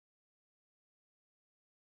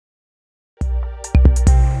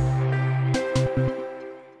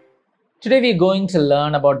Today we're going to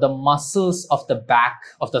learn about the muscles of the back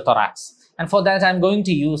of the thorax. And for that, I'm going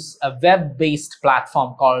to use a web-based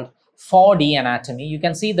platform called 4D Anatomy. You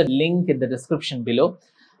can see the link in the description below.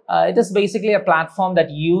 It is basically a platform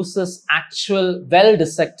that uses actual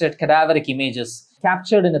well-dissected cadaveric images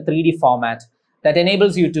captured in a 3D format that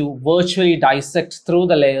enables you to virtually dissect through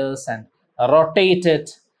the layers and rotate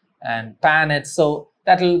it and pan it. So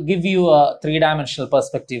that will give you a three-dimensional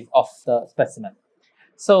perspective of the specimen.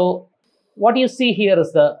 So what you see here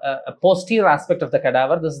is the posterior aspect of the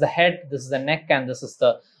cadaver. This is the head, this is the neck, and this is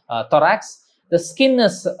the thorax. The skin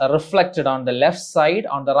is reflected on the left side.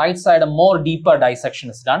 On the right side, a more deeper dissection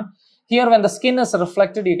is done. Here, when the skin is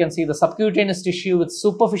reflected, you can see the subcutaneous tissue with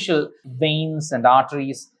superficial veins and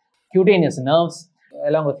arteries, cutaneous nerves,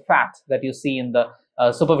 along with fat that you see in the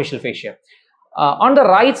superficial fascia. On the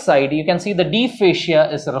right side, you can see the deep fascia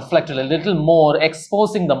is reflected a little more,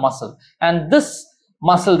 exposing the muscle. And this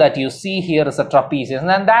muscle that you see here is a trapezius, and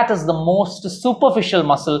then that is the most superficial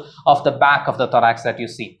muscle of the back of the thorax that you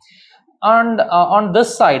see. And on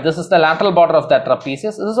this side, this is the lateral border of that trapezius.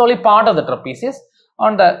 This is only part of the trapezius.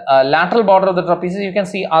 On the lateral border of the trapezius, you can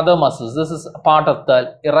see other muscles. This is part of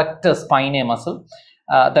the erector spinae muscle,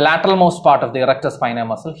 the lateralmost part of the erector spinae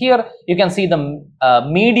muscle. Here you can see the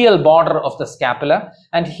medial border of the scapula,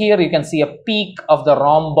 and here you can see a peak of the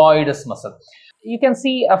rhomboides muscle. You can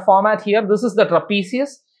see a format here. This is the trapezius.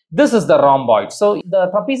 This is the rhomboid. So the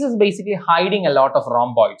trapezius is basically hiding a lot of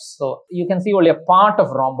rhomboids. So you can see only a part of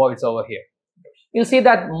rhomboids over here. You'll see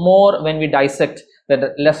that more when we dissect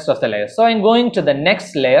the rest of the layers. So I'm going to the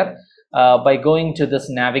next layer by going to this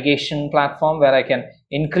navigation platform where I can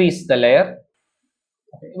increase the layer.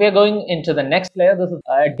 We are going into the next layer. This is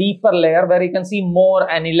a deeper layer where you can see more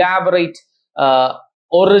an elaborate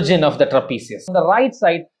origin of the trapezius. On the right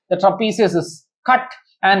side, the trapezius is cut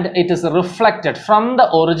and it is reflected from the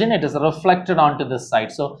origin. It is reflected onto this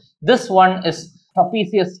side. So this one is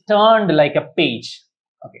trapezius turned like a page.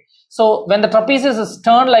 Okay. So when the trapezius is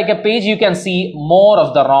turned like a page, you can see more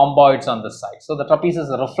of the rhomboids on this side. So the trapezius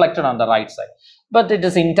is reflected on the right side, but it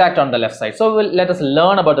is intact on the left side. So let us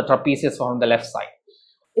learn about the trapezius from the left side.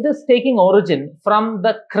 It is taking origin from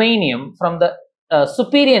the cranium, from the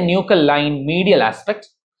superior nuchal line medial aspect,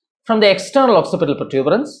 from the external occipital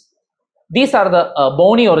protuberance. These are the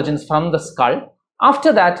bony origins from the skull.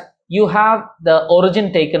 After that, you have the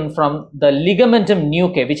origin taken from the ligamentum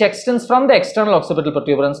nuchae, which extends from the external occipital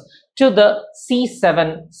protuberance to the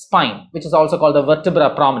C7 spine, which is also called the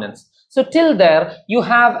vertebra prominence. So till there, you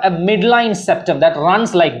have a midline septum that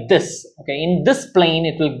runs like this. Okay, in this plane,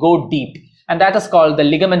 it will go deep, and that is called the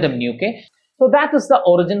ligamentum nuchae. So that is the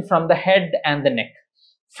origin from the head and the neck.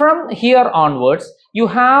 From here onwards, you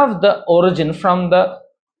have the origin from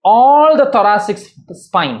all the thoracic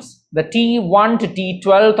spines, the T1 to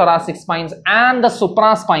T12 thoracic spines and the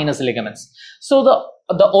supraspinous ligaments. So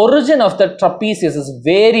the origin of the trapezius is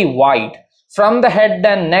very wide. From the head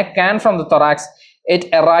and neck and from the thorax, it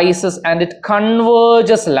arises and it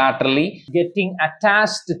converges laterally, getting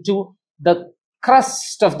attached to the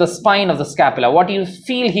crust of the spine of the scapula. What you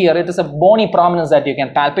feel here, it is a bony prominence that you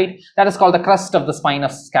can palpate. That is called the crust of the spine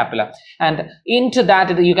of scapula. And into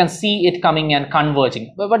that, you can see it coming and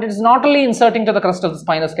converging. But it is not only inserting to the crust of the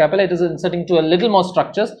spine of scapula, it is inserting to a little more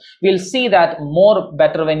structures. We'll see that more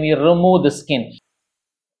better when we remove the skin.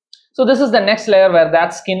 So this is the next layer where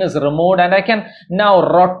that skin is removed, and I can now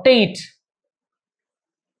rotate.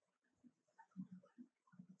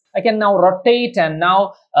 And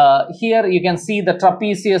now here you can see the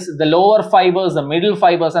trapezius, the lower fibers, the middle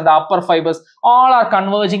fibers and the upper fibers all are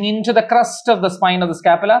converging into the crust of the spine of the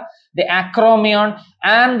scapula, the acromion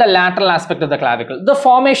and the lateral aspect of the clavicle. The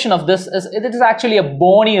formation of this it is actually a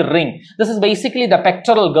bony ring. This is basically the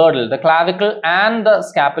pectoral girdle. The clavicle and the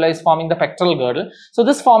scapula is forming the pectoral girdle. So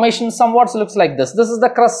this formation somewhat looks like this. This is the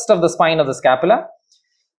crust of the spine of the scapula.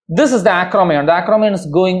 This is the acromion. The acromion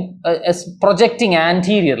is projecting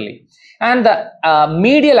anteriorly. And the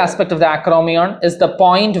medial aspect of the acromion is the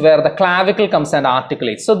point where the clavicle comes and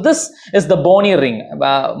articulates. So this is the bony ring.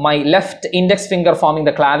 My left index finger forming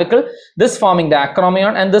the clavicle, this forming the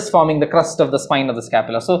acromion, and this forming the crust of the spine of the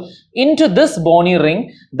scapula. So into this bony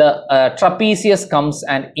ring, the trapezius comes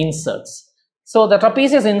and inserts. So the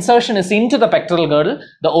trapezius insertion is into the pectoral girdle.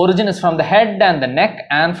 The origin is from the head and the neck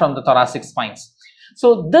and from the thoracic spines.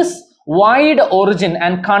 So this wide origin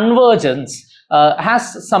and convergence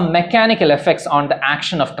has some mechanical effects on the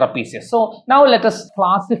action of trapezius. So now let us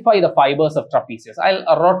classify the fibers of trapezius.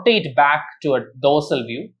 I'll rotate back to a dorsal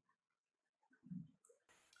view.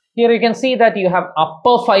 Here you can see that you have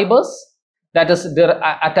upper fibers, that is, they're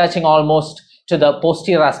attaching almost to the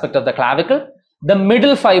posterior aspect of the clavicle. the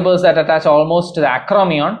middle fibers that attach almost to the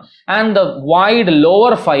acromion, and the wide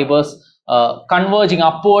lower fibers converging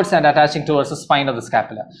upwards and attaching towards the spine of the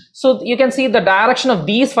scapula. So you can see the direction of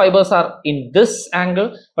these fibers are in this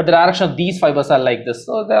angle, but the direction of these fibers are like this.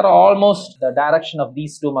 So they're almost, the direction of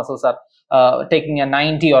these two muscles are taking a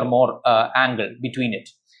 90 or more angle between it.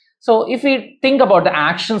 So if we think about the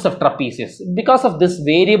actions of trapezius, because of this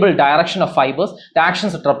variable direction of fibers, the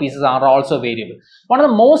actions of trapezius are also variable. One of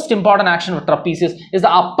the most important actions of trapezius is the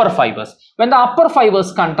upper fibers. When the upper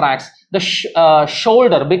fibers contracts, the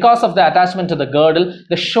shoulder, because of the attachment to the girdle,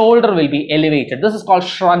 the shoulder will be elevated. This is called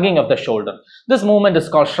shrugging of the shoulder. This movement is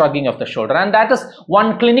called shrugging of the shoulder, and that is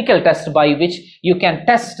one clinical test by which you can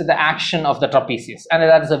test the action of the trapezius, and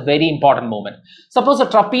that is a very important movement. Suppose the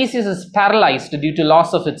trapezius is paralyzed due to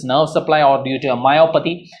loss of its nerve supply or due to a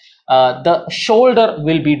myopathy. The shoulder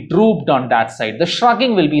will be drooped on that side. The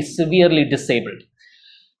shrugging will be severely disabled.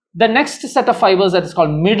 The next set of fibers, that is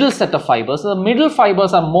called middle set of fibers. The middle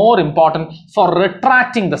fibers are more important for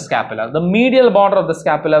retracting the scapula. The medial border of the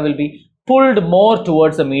scapula will be pulled more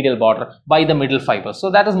towards the medial border by the middle fibers.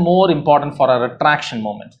 So that is more important for a retraction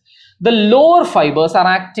moment. The lower fibers are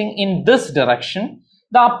acting in this direction.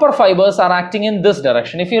 The upper fibers are acting in this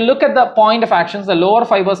direction. If you look at the point of actions, the lower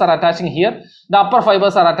fibers are attaching here. The upper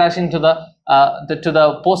fibers are attaching to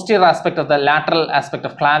the posterior aspect of the lateral aspect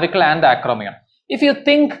of clavicle and the acromion. If you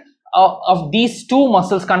think of these two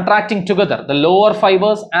muscles contracting together, the lower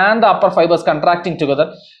fibers and the upper fibers contracting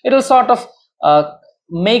together, it will sort of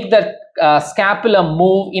make the scapula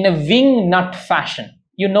move in a wing nut fashion.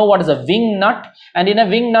 You know what is a wing nut? And in a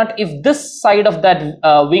wing nut, if this side of that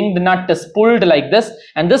winged nut is pulled like this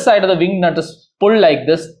and this side of the winged nut is pulled like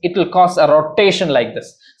this, it will cause a rotation like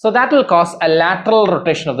this. So that will cause a lateral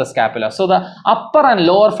rotation of the scapula. So the upper and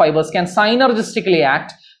lower fibers can synergistically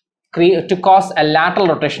act to cause a lateral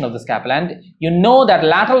rotation of the scapula. And you know that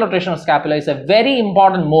lateral rotation of scapula is a very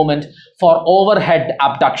important movement for overhead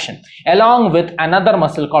abduction, along with another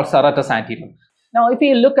muscle called serratus anterior. Now, if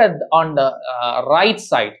you look at on the right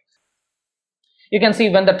side, you can see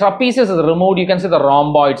when the trapezius is removed, you can see the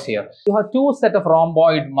rhomboids here. You have two set of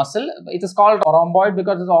rhomboid muscle. It is called rhomboid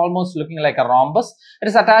because it's almost looking like a rhombus. It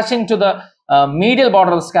is attaching to the medial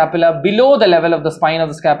border of the scapula below the level of the spine of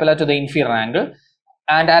the scapula to the inferior angle,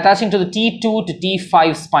 and attaching to the T2 to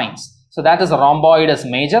T5 spines. So that is rhomboides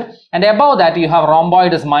major, and above that you have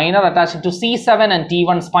rhomboides minor attaching to C7 and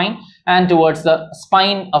T1 spine and towards the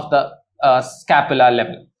spine of the scapula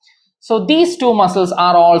level. So these two muscles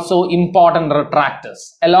are also important retractors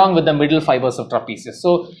along with the middle fibers of trapezius.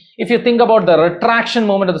 So if you think about the retraction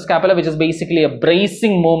movement of the scapula, which is basically a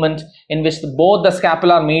bracing movement in which both the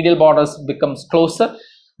scapular medial borders becomes closer,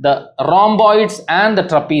 the rhomboids and the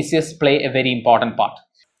trapezius play a very important part.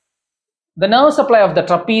 The nerve supply of the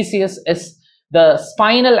trapezius is the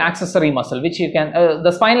spinal accessory muscle, which you can,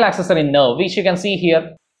 the spinal accessory nerve, which you can see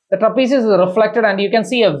here. The trapezius is reflected and you can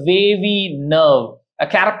see a wavy nerve, a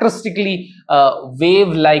characteristically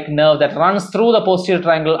wave-like nerve that runs through the posterior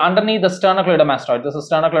triangle underneath the sternocleidomastoid. This is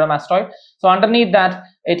sternocleidomastoid. So underneath that,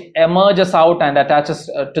 it emerges out and attaches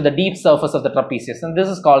to the deep surface of the trapezius, and this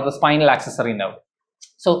is called the spinal accessory nerve.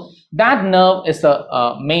 So that nerve is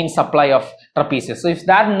the main supply of trapezius. So if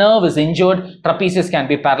that nerve is injured, trapezius can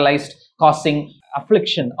be paralyzed, causing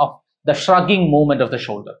affliction of the shrugging movement of the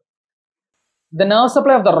shoulder. The nerve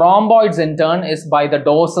supply of the rhomboids in turn is by the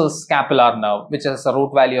dorsal scapular nerve, which has a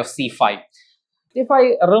root value of C5. If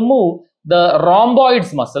I remove the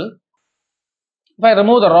rhomboids muscle,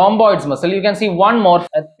 you can see one more,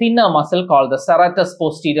 a thinner muscle called the serratus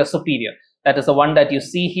posterior superior. That is the one that you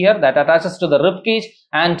see here that attaches to the rib cage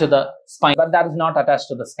and to the spine, but that is not attached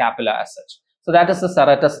to the scapula as such. So that is the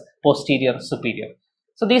serratus posterior superior.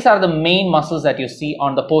 So these are the main muscles that you see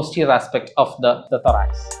on the posterior aspect of the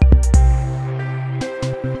thorax.